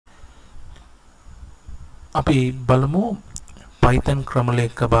අපි බලමු Python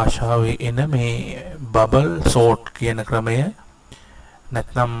ක්‍රමලේඛ භාෂාවේ එන මේ bubble sort කියන ක්‍රමය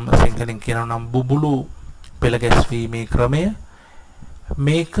නැත්නම් සිංහලෙන් කියනවා නම් බුබුලු පෙළ ගැස්වීමේ ක්‍රමය.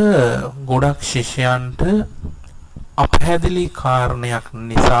 මේක ගොඩක් ශිෂ්‍යයන්ට අපහැදිලි කාරණයක්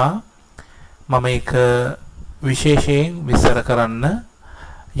නිසා මම ඒක විශේෂයෙන් විස්තර කරන්න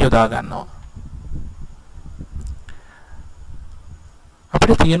යොදා ගන්නවා.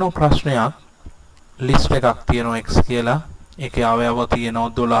 අපිට තියෙන ප්‍රශ්නයක් ලිස්ට් එකක් තියෙනවා x කියලා. ඒකේ අවයව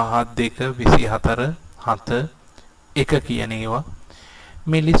තියෙනවා 12 2 24 7 1 කියන ඒවා.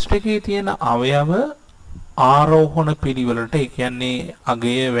 මේ ලිස්ට් එකේ තියෙන අවයව ආරෝහණ පිළිවෙලට, ඒ කියන්නේ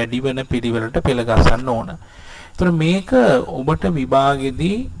අගය වැඩි වෙන පිළිවෙලට පෙළ ගසන්න ඕන. ඒතර මේක ඔබට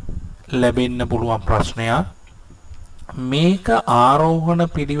විභාගෙදී ලැබෙන්න පුළුවන් ප්‍රශ්නයක්. මේක ආරෝහණ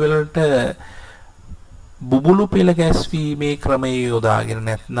පිළිවෙලට බුබුලු පෙළ ගැස්වීමේ ක්‍රමය යොදාගෙන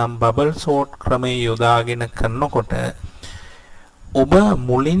නැත්නම් බබල් සෝට් ක්‍රමය යොදාගෙන කරනකොට ඔබ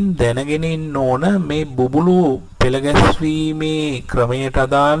මුලින් දැනගෙන ඉන්න ඕන මේ බුබුලු පෙළ ගැස්වීමේ ක්‍රමයට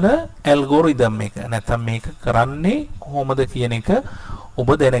අදාළ ඇල්ගොරිතම් එක. නැත්නම් මේක කරන්නේ කොහොමද කියන එක ඔබ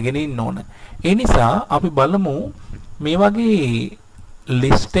දැනගෙන ඉන්න ඕන. ඒ නිසා අපි බලමු මේ වගේ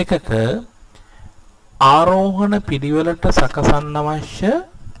ලිස්ට් එකක ආරෝහණ පිළිවෙලට සකසන්න අවශ්‍ය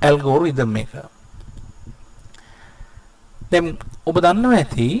ඇල්ගොරිතම් එක. දැන් ඔබ දන්නවා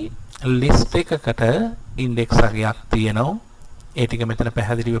ඇති ලිස්ට් එකකට ඉන්ඩෙක්ස් අගයක් තියෙනවා. ඒ ටික මෙතන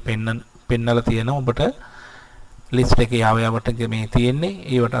පැහැදිලිව පෙන්නලා තියෙනවා ඔබට. ලිස්ට් එකේ අවයව ටික මේ තියෙන්නේ.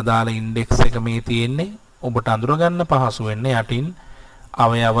 ඒවට අදාළ ඉන්ඩෙක්ස් එක මේ තියෙන්නේ. ඔබට අඳුර ගන්න පහසු වෙන්නේ යටින්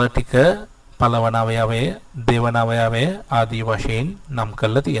අවයව ටික පළවන අවයවය, දෙවන අවයවය ආදී වශයෙන් නම්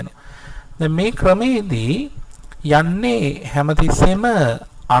කරලා තියෙනවා. දැන් මේ ක්‍රමයේදී යන්නේ හැමතිස්සෙම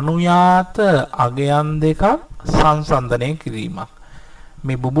අනුයාත අගයන් දෙකක් සංසන්දනය කිරීමක්.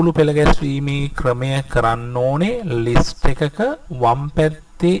 මේ බුබුලු පෙළ ගැස්වීමේ ක්‍රමය කරන්න ඕනේ ලිස්ට් එකක වම්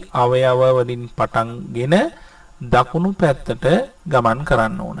පැත්තේ අවයව වලින් පටන්ගෙන දකුණු පැත්තට ගමන්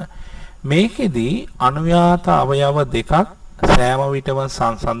කරන්න ඕන. මේකෙදි අනුයාත අවයව දෙකක් සෑම විටම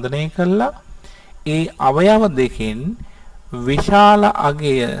සංසන්දනය කළා ඒ අවයව දෙකෙන් විශාල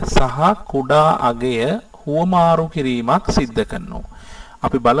අගය සහ කුඩා අගය හුවමාරු කිරීමක් සිද්ධ කරනවා.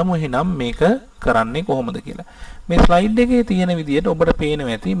 අපි බලමු එහෙනම් මේක කරන්නේ කොහොමද කියලා. මේ ස්ලයිඩ් එකේ තියෙන විදිහට ඔබට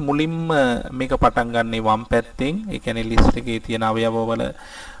පේනවා ඇති මුලින්ම මේක පටන් ගන්නෙ වම් පැත්තෙන්. ඒ කියන්නේ ලිස්ට් එකේ තියෙන අවයව වල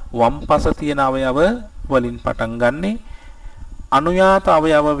වම් පස තියෙන අවයව වලින් පටන් ගන්නෙ. අනුයාත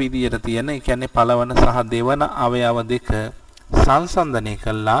අවයව විදියට තියෙන, ඒ කියන්නේ පළවන සහ දෙවන අවයව දෙක සංසන්දනය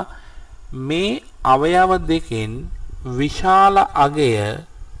කළා. මේ අවයව දෙකෙන් විශාල අගය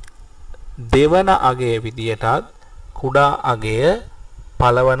දෙවන අගය විදියටත් කුඩා අගය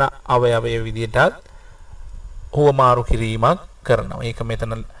පළවන අවයවයේ විදියටත් හුවමාරු කිරීමක් කරනවා. ඒක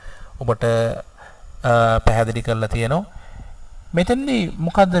මෙතන ඔබට පැහැදිලි කරලා තියෙනවා. මෙතනදී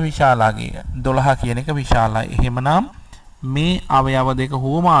මොකද්ද විශාල අගය? 12 කියන එක විශාලයි. එහෙමනම් මේ අවයව දෙක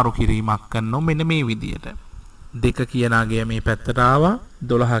හුවමාරු කිරීමක් කරනවා මෙන්න මේ විදියට. 2 කියන අගය මේ පැත්තට ආවා.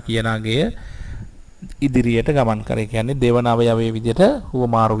 12 කියන අගය ඉදිරියට ගමන් කරේ. කියන්නේ දෙවන අවයවයේ විදියට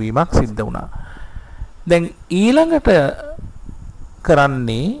හුවමාරු වීමක් සිද්ධ වුණා. දැන් ඊළඟට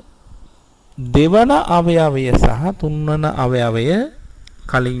කරන්නේ දෙවන අවයවය සහ තුන්වන අවයවය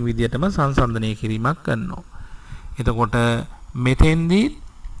කලින් විදියටම සංසන්දනය කිරීමක් කරනවා. එතකොට මෙතෙන්දී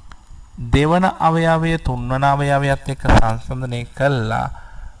දෙවන අවයවය තුන්වන අවයවයත් එක්ක සංසන්දනය කළා.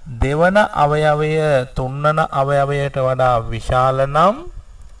 දෙවන අවයවය තුන්වන අවයවයට වඩා විශාල නම්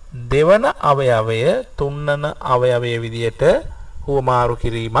දෙවන අවයවය තුන්වන අවයවයේ විදියට හුවමාරු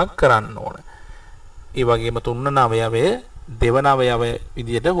කිරීමක් කරන්න ඕන. ඒ වගේම තුන්වන අවයවය දෙවන අවයව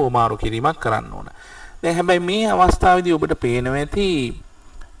විදියට හුවමාරු කිරීමක් කරන්න ඕන. දැන් හැබැයි මේ අවස්ථාවේදී ඔබට පේනවා ඇති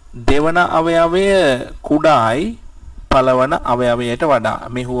දෙවන අවයවය කුඩායි පළවන අවයවයට වඩා.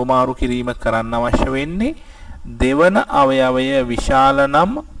 මේ හුවමාරු කිරීම කරන්න අවශ්‍ය වෙන්නේ දෙවන අවයවය විශාල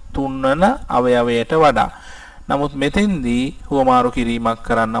නම් තුන්වන අවයවයට වඩා. නමුත් මෙතෙන්දී හුවමාරු කිරීමක්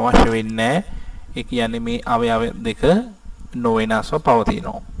කරන්න අවශ්‍ය වෙන්නේ නැහැ. ඒ කියන්නේ මේ අවයව දෙක නොවෙනස්ව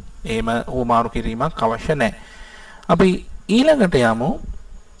පවතිනවා. එහෙම හුවමාරු කිරීමක් අවශ්‍ය නැහැ. අපි ඊළඟට යමු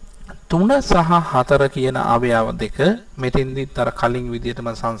 3 සහ 4 කියන අවයව දෙක. මෙතෙන්දිත් අර කලින් විදිහටම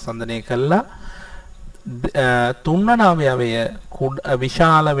සංසන්දනය කළා. තුන්වන අවයවය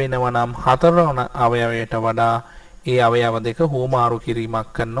විශාල වෙනවා නම් හතරවන අවයවයට වඩා ඒ අවයව දෙක හුවමාරු කිරීමක්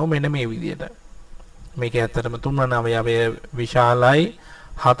කරනවා මෙන්න මේ විදිහට. මේක ඇත්තටම තුන්වන අවයවය විශාලයි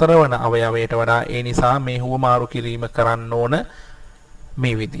හතරවන අවයවයට වඩා. ඒ නිසා මේ හුවමාරු කිරීම කරන්න ඕන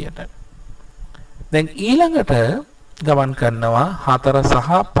මේ විදිහට. දැන් ඊළඟට ගමන් කරනවා 4 සහ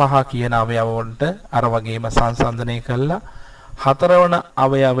 5 කියන අවයව වලට අර වගේම සංසන්දනය කළා. හතරවන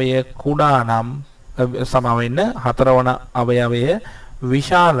අවයවය කුඩා නම් සම වෙන්න හතරවන අවයවය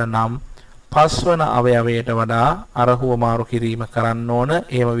විශාල නම් පස්වන අවයවයට වඩා අර හුවමාරු කිරීම කරන්න ඕන.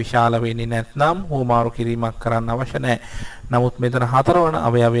 එහෙම විශාල වෙන්නේ නැත්නම් හුවමාරු කිරීමක් කරන්න අවශ්‍ය නැහැ. නමුත් මෙතන හතරවන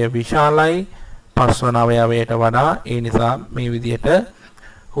අවයවය විශාලයි පස්වන අවයවයට වඩා. ඒ නිසා මේ විදිහට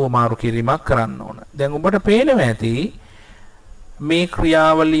හුවමාරු කිරීමක් කරන්න ඕන. දැන් ඔබට පේනවා ඇති මේ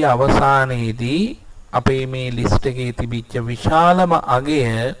ක්‍රියාවලිය අවසානයේදී අපේ මේ ලිස්ට් එකේ තිබිච්ච විශාලම අගය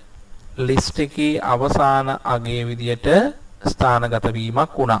ලිස්ට් එකේ අවසාන අගයේ විදිහට ස්ථානගත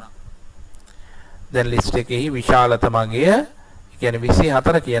වීමක් වුණා. දැන් ලිස්ට් එකේ විශාලතම අගය කියන්නේ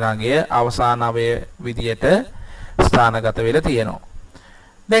 24 කියන අගය අවසාන අවය විදිහට ස්ථානගත වෙලා තියෙනවා.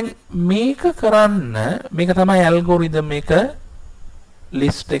 දැන් මේක කරන්න මේක තමයි ඇල්ගොරිතම් එක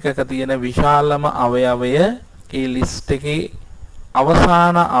ලිස්ට් එකක තියෙන විශාලම අවයවය ඒ ලිස්ට් එකේ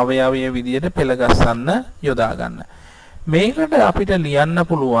අවසාන අවයවය විදිහට පෙළගස්සන්න යොදා ගන්න. මේකට අපිට ලියන්න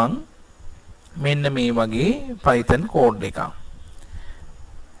පුළුවන් මෙන්න මේ වගේ Python කෝඩ් එකක්.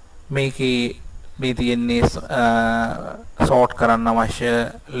 මේකේ මේ තියෙන්නේ සෝට් කරන්න අවශ්‍ය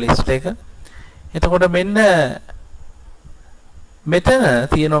ලිස්ට් එක. එතකොට මෙන්න මෙතන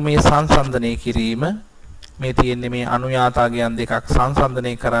තියෙනවා මේ සංසන්දනය කිරීම. මේ තියෙන්නේ මේ අනුයාතාගයන් දෙකක්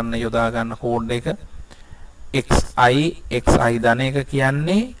සංසන්දනය කරන්න යොදා ගන්න කෝඩ් එක. xi ධන එක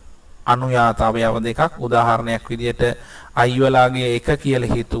කියන්නේ අනුයාත අවයව දෙකක්. උදාහරණයක් විදිහට i වලගේ 1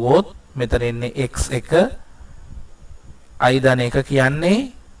 කියලා හිතුවොත් මෙතන ඉන්නේ x1 i ධන එක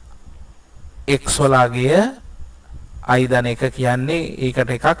කියන්නේ x වලගේ i ධන එක කියන්නේ ඒකට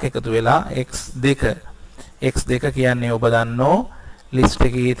එකක් එකතු වෙලා x2 x2 කියන්නේ ඔබ දන්නෝ ලිස්ට්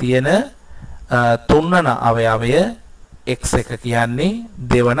එකේ තියෙන තුන්වන අවයවය x1 කියන්නේ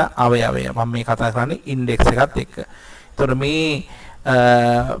දෙවන අවයවය. මම මේ කතා කරන්නේ ඉන්ඩෙක්ස් එකත් එක්ක. ඒතකොට මේ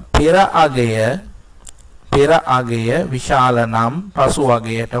පෙර අගය විශාල නම් පසු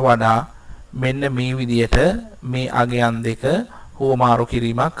අගයට වඩා මෙන්න මේ විදිහට මේ අගයන් දෙක හුවමාරු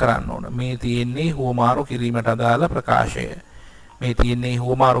කිරීමක් කරන්න ඕන. මේ තියෙන්නේ හුවමාරු කිරීමට අදාළ ප්‍රකාශය. මේ තියෙන්නේ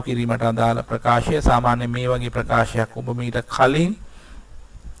හුවමාරු කිරීමට අදාළ ප්‍රකාශය. සාමාන්‍ය මේ වගේ ප්‍රකාශයක් ඔබ මීට කලින්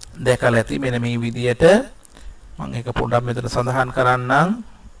දැකලා ඇති. මෙන්න මේ විදිහට මම ඒක පොඩ්ඩක් මෙතන සඳහන් කරන්නම්.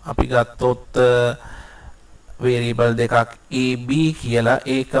 අපි ගත්තොත් වේරියබල් දෙකක් a b කියලා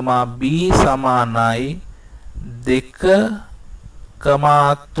a, b සමානයි 2,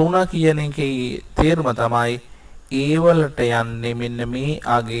 3 කියන එකේ තේරුම තමයි a වලට යන්නේ මෙන්න මේ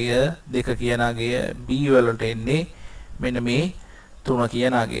අගය 2 කියන අගය, b වලට එන්නේ මෙන්න මේ 3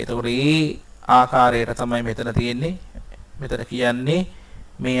 කියන අගය. එතකොට ඒ ආකාරයට තමයි මෙතන තියෙන්නේ. මෙතන කියන්නේ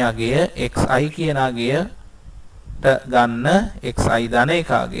මේ අගය xi කියන අගයට ගන්න xi ධන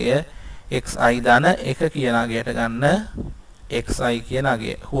 1 අගය, xi ධන 1 කියන අගයට ගන්න xi කියන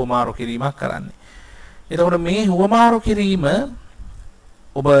අගය හුවමාරු කිරීමක් කරන්නේ. එතකොට මේ හුවමාරු කිරීම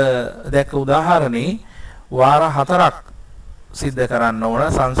ඔබ දැක්ක උදාහරණේ වාර 4ක් සිද්ධ කරන්න ඕන.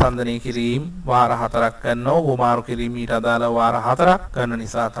 සංසන්දනය කිරීම වාර 4ක් කරනවා. හුවමාරු කිරීම ඊට අදාළ වාර 4ක් කරන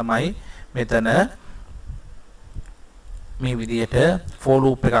නිසා තමයි මෙතන මේ විදිහට for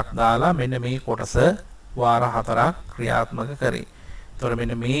loop එකක් දාලා මෙන්න මේ කොටස වාර 4ක් ක්‍රියාත්මක කරේ. එතකොට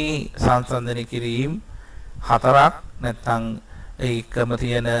මෙන්න මේ සංසන්දනය කිරීම 4ක් නැත්නම් ඒකම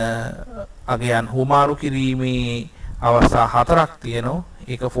තියෙන අගයන් හුවමාරු කිරීමේ අවස්ථා 4ක් තියෙනවා.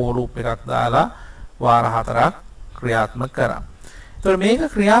 ඒක for loop එකක් දාලා වාර 4ක් ක්‍රියාත්මක කරා. එතකොට මේක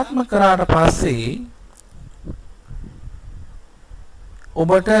ක්‍රියාත්මක කරාට පස්සේ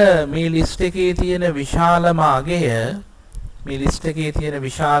ඔබට මේ ලිස්ට් එකේ තියෙන විශාලම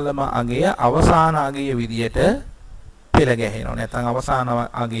අගය අවසාන අගයේ විදියට පෙළ ගැහෙනවා. නැත්නම් අවසාන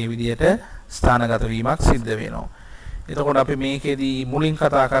අගයේ විදියට ස්ථානගත වීමක් සිද්ධ වෙනවා. එතකොට අපි මේකෙදී මුලින්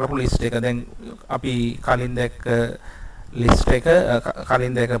කතා කරපු ලිස්ට් එක දැන් අපි කලින් දැක්ක ලිස්ට් එක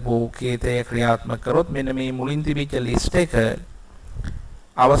කලින් දැකපු කේතය ක්‍රියාත්මක කරොත් මෙන්න මේ මුලින් තිබිච්ච ලිස්ට් එක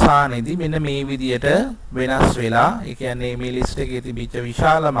අවසානයේදී මෙන්න මේ විදියට වෙනස් වෙලා, ඒ කියන්නේ මේ ලිස්ට් එකේ තිබිච්ච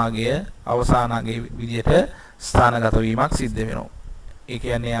විශාලම අගය අවසාන අගයේ විදියට ස්ථානගත වීමක් සිද්ධ වෙනවා. ඒ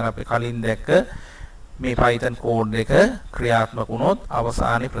කියන්නේ අර අපි කලින් දැක්ක මේ Python කෝඩ් එක ක්‍රියාත්මක වුණොත්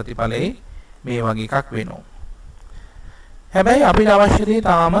අවසානයේ ප්‍රතිඵලයේ මේ වගේ එකක් වෙනවා. හැබැයි අපිට අවශ්‍ය දේ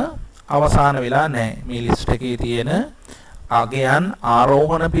තාම අවසාන වෙලා නැහැ. මේ ලිස්ට් එකේ තියෙන අගයන්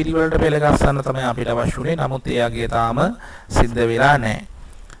ආරෝහණ පිළිවෙලට පෙළගස්සන්න තමයි අපිට අවශ්‍ය උනේ. නමුත් ඒ අගය තාම සිද්ධ වෙලා නැහැ.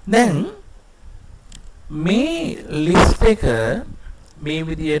 දැන් මේ ලිස්ට් එක මේ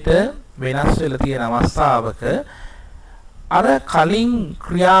විදියට වෙනස් වෙලා තියෙන අවස්ථාවක අර කලින්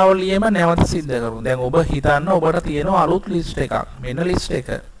ක්‍රියාවලියම නැවත සිද්ධ කරමු. දැන් ඔබ හිතන්න ඔබට තියෙන අලුත් ලිස්ට් එකක්. මෙන්න ලිස්ට් එක.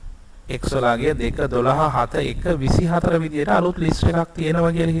 x වලගේ 2 12 7 1 24 විදියට අලුත් ලිස්ට් එකක්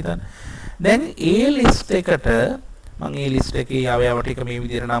තියෙනවා කියලා හිතන්න. දැන් ඒ ලිස්ට් එකට මම මේ ලිස්ට් එකේ අවයව ටික මේ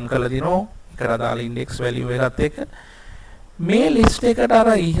විදියට නම් කරලා දිනෝ. ඒකට අදාළ ඉන්ඩෙක්ස් වැලියු එකත් එක්ක මේ ලිස්ට් එකට අර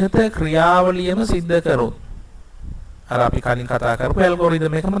ඉහත ක්‍රියාවලියම සිද්ධ කරොත් අර අපි කලින් කතා කරපු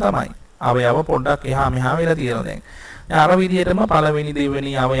ඇල්ගොරිතම් එකම තමයි. අවයව පොඩ්ඩක් එහා මෙහා වෙලා තියෙනවා දැන්. අර විදිහටම පළවෙනි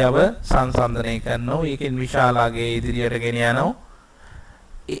දෙවෙනි අවයව සංසන්දනය කරනවා. ඒකෙන් විශාලාගේ ඉදිරියට ගෙන යනවා.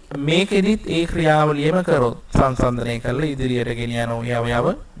 මේකෙදිත් ඒ ක්‍රියාවලියම කරොත් සංසන්දනය කරලා ඉදිරියට ගෙන යනවා. ඒ අවයව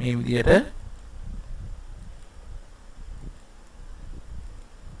මේ විදිහට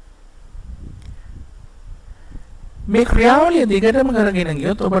මේ ක්‍රියාවලිය දිගටම කරගෙන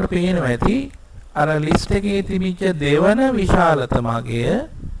ගියොත් ඔබට පේනවා ඇති අර ලිස්ට් එකේ තිබිච්ච දෙවන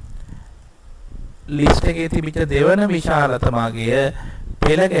විශාලතමගේ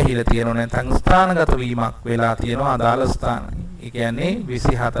පෙළ ගැහිලා තියෙනවා නැත්නම් ස්ථානගත වීමක් වෙලා තියෙනවා අදාළ ස්ථානයේ. ඒ කියන්නේ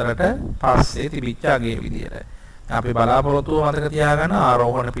 24ට පස්සේ තිබිච්ච අගේ විදියට. අපි බලාපොරොත්තුව මතක තියාගන්න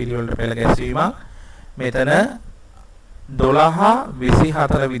ආරෝහණ පිළිවෙලට පෙළ ගැස්වීමක් මෙතන 12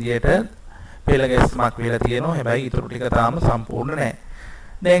 24 විදියට පෙළ ගැස්මක් වෙලා තියෙනවා. හැබැයි ඊටු ටික තාම සම්පූර්ණ නැහැ.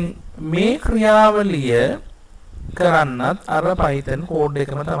 දැන් මේ ක්‍රියාවලිය කරන්නත් අර Python කෝඩ්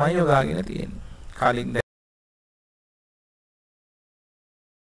එකම තමයි යොදාගෙන තියෙන්නේ. කලින්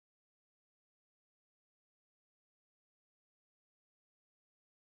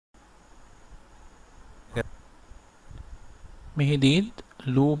මෙහිදී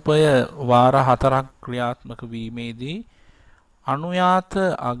ලූපය වාර 4ක් ක්‍රියාත්මක වීමේදී අනුයාත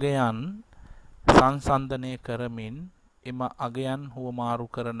අගයන් සංසන්දනය කරමින් එම අගයන් හුවමාරු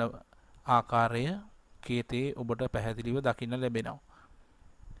කරන ආකාරය කේතේ ඔබට පැහැදිලිව දකින්න ලැබෙනවා.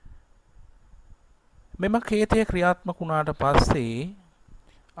 මෙම කේතය ක්‍රියාත්මක වුණාට පස්සේ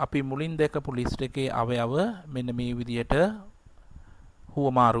අපි මුලින් දැකපු ලිස්ට් එකේ අවයව මෙන්න මේ විදියට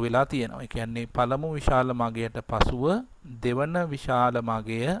හුවමාරු වෙලා තියෙනවා. ඒ කියන්නේ පළමු විශාල මගයට පසුව දෙවන විශාල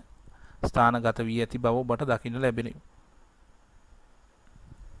මගය ස්ථානගත වී ඇති බව ඔබට දකින්න ලැබෙනවා.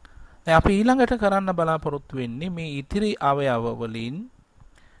 දැන් අපි ඊළඟට කරන්න බලාපොරොත්තු වෙන්නේ මේ ඉතිරි අවයව වලින්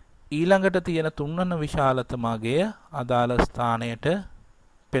ඊළඟට තියෙන තුන්වන විශාලතම අගය අදාළ ස්ථානයට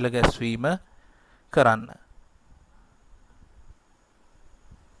පෙළ ගැස්වීම කරන්න.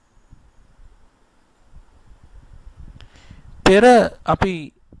 පෙර අපි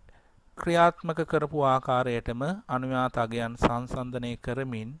ක්‍රියාත්මක කරපු ආකාරයටම අනුයාත අගයන් සංසන්දනය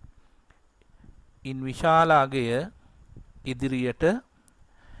කරමින් ඉන් විශාල අගය ඉදිරියට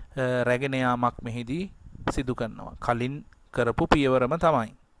රැගෙන යාමක් මෙහිදී සිදු කරනවා. කලින් කරපු පියවරම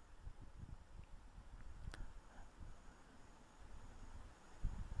තමයි.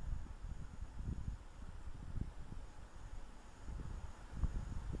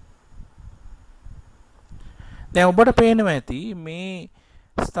 දැන් ඔබට පේනවා ඇති මේ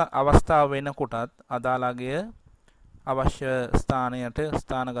අවස්ථාව වෙනකොටත් අදාළගය අවශ්‍ය ස්ථානයට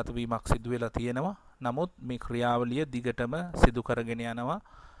ස්ථානගත වීමක් සිදු වෙලා තියෙනවා. නමුත් මේ ක්‍රියාවලිය දිගටම සිදු කරගෙන යනවා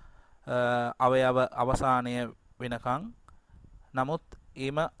අවයව අවසානය වෙනකන්. නමුත්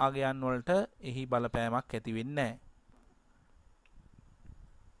එම අගයන් වලට එහි බලපෑමක් ඇති වෙන්නේ නැහැ.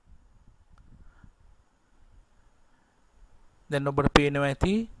 දැන් ඔබට පේනවා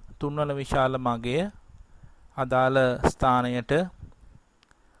ඇති තුන්වන විශාල මගය අදාළ ස්ථානයට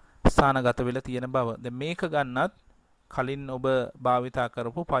ස්ථානගත වෙලා තියෙන බව. දැන් මේක ගන්නත් කලින් ඔබ භාවිතා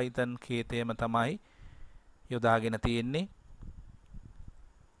කරපු Python කේතයම තමයි යොදාගෙන තියෙන්නේ.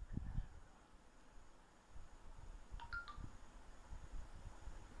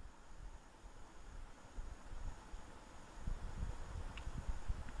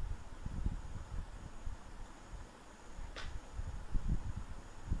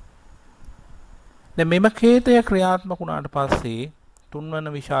 දැන් මෙම කේතය ක්‍රියාත්මක වුණාට පස්සේ තුන්වන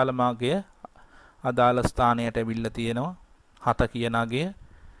විශාල මාර්ගය අදාළ ස්ථානයට ඇවිල්ලා තියෙනවා. 7 කියන අගය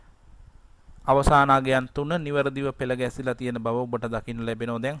අවසාන අගයන් තුන නිවැරදිව පෙළ ගැසිලා තියෙන බව ඔබට දකින්න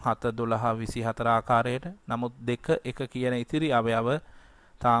ලැබෙනවා. දැන් 7 12 24 ආකාරයට. නමුත් 2 1 කියන ඉතිරි අවයව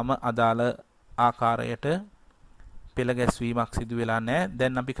තාම අදාළ ආකාරයට පෙළ ගැස්වීමක් සිදු වෙලා නැහැ.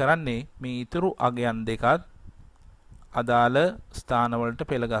 දැන් අපි කරන්නේ මේ ඉතුරු අගයන් දෙකත් අදාළ ස්ථානවලට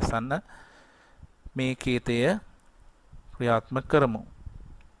පෙළ ගසන්න මේ කේතය ක්‍රියාත්මක කරමු.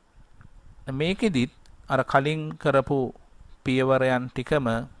 මේකෙදිත් අර කලින් කරපු පියවරයන් ටිකම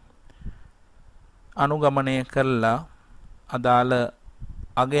අනුගමනය කරලා අදාළ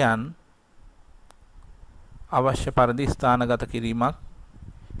අගයන් අවශ්‍ය පරිදි ස්ථානගත කිරීමක්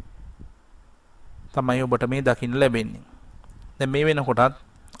තමයි ඔබට මේ දකින්න ලැබෙන්නේ. දැන් මේ වෙනකොටත්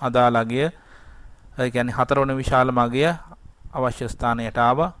අදාළ අගය ඒ කියන්නේ 4 වෙනි විශාලම අගය අවශ්‍ය ස්ථානයට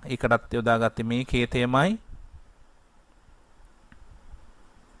ආවා. ඒකටත් යොදාගත්තේ මේ කේතයමයි.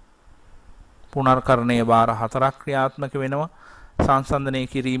 පුනර්කරණයේ වාර 4ක් ක්‍රියාත්මක වෙනවා. සංසන්දනය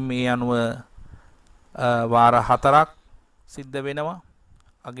කිරීම මේ අනුව වාර 4ක් සිද්ධ වෙනවා.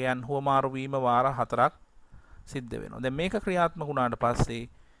 අගයන් හුවමාරු වීම වාර 4ක් සිද්ධ වෙනවා. දැන් මේක ක්‍රියාත්මක වුණාට පස්සේ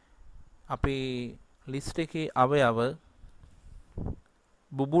අපේ ලිස්ට් එකේ අවයව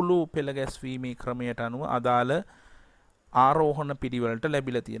බුබුලු පෙළ ගැස්වීමේ ක්‍රමයට අනුව අදාළ ආරෝහණ පිළිවෙලට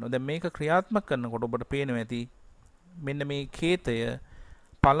ලැබිලා තියෙනවා. දැන් මේක ක්‍රියාත්මක කරනකොට ඔබට පේනවා ඇති මෙන්න මේ කේතය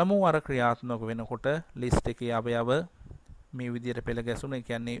පළමු වර ක්‍රියාත්මක වෙනකොට ලිස්ට් එකේ අවයව මේ විදිහට පෙළ ගැසුණා. ඒ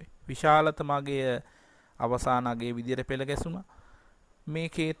කියන්නේ විශාලතම අගය අවසාන අගයේ විදිහට පෙළ ගැසුණා. මේ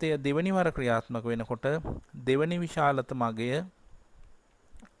කේතය දෙවනි වර ක්‍රියාත්මක වෙනකොට දෙවනි විශාලතම අගය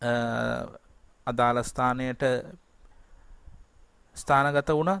අදාළ ස්ථානයට ස්ථානගත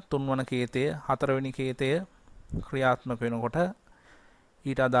වුණා. තුන්වන කේතය හතරවෙනි කේතය ක්‍රියාත්මක වෙනකොට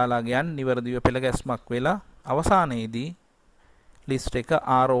ඊට අදාළ අගයන් නිවැරදිව පෙළ ගැස්මක් වෙලා අවසානයේදී ලිස්ට් එක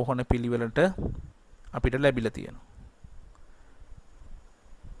ආරෝහණ පිළිවෙලට අපිට ලැබිලා තියෙනවා.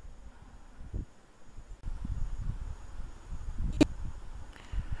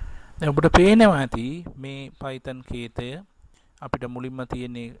 දැන් ඔබට පේනවා ඇති මේ Python කේතය අපිට මුලින්ම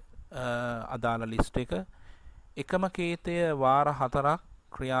තියෙන්නේ අදාළ ලිස්ට් එක. එකම කේතය වාර 4ක්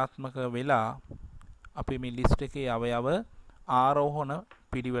ක්‍රියාත්මක වෙලා අපි මේ ලිස්ට් එකේ අවයව ආරෝහණ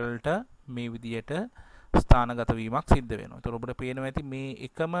පිළිවෙලට මේ විදියට ස්ථානගත වීමක් සිද්ධ වෙනවා. ඒතර ඔබට පේනවා ඇති මේ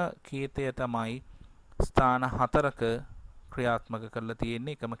එකම කේතය තමයි ස්ථාන 4ක ක්‍රියාත්මක කරලා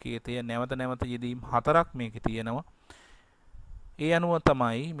තියෙන්නේ. එකම කේතය නැවත නැවත යෙදීම් 4ක් මේකේ තියෙනවා. ඒ අනුව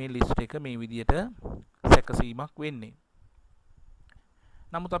තමයි මේ ලිස්ට් එක මේ විදියට සැකසීමක් වෙන්නේ.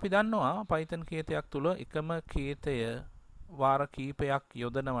 නමුත් අපි දන්නවා Python කේතයක් තුල එකම කේතය වාර කීපයක්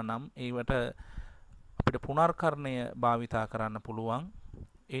යොදනවා නම් ඒවට අපිට පුනර්කරණය භාවිතා කරන්න පුළුවන්.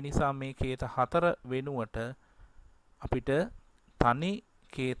 ඒ නිසා මේ කේත 4 වෙනුවට අපිට තනි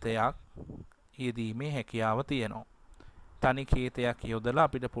කේතයක් යෙදීමේ හැකියාව තියෙනවා. තනි කේතයක් යොදලා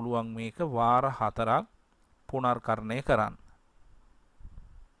අපිට පුළුවන් මේක වාර 4ක් පුනර්කරණය කරන්න.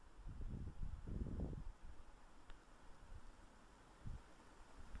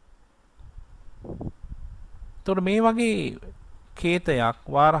 එතකොට මේ වගේ කේතයක්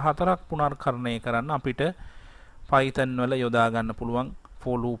වාර 4ක් පුනර්කරණය කරන්න අපිට Python වල යොදා ගන්න පුළුවන්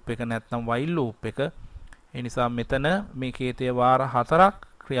for loop එක නැත්නම් while loop එක. ඒ නිසා මෙතන මේ කේතය වාර 4ක්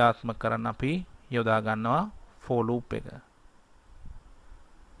ක්‍රියාත්මක කරන්න අපි යොදා ගන්නවා for loop එක.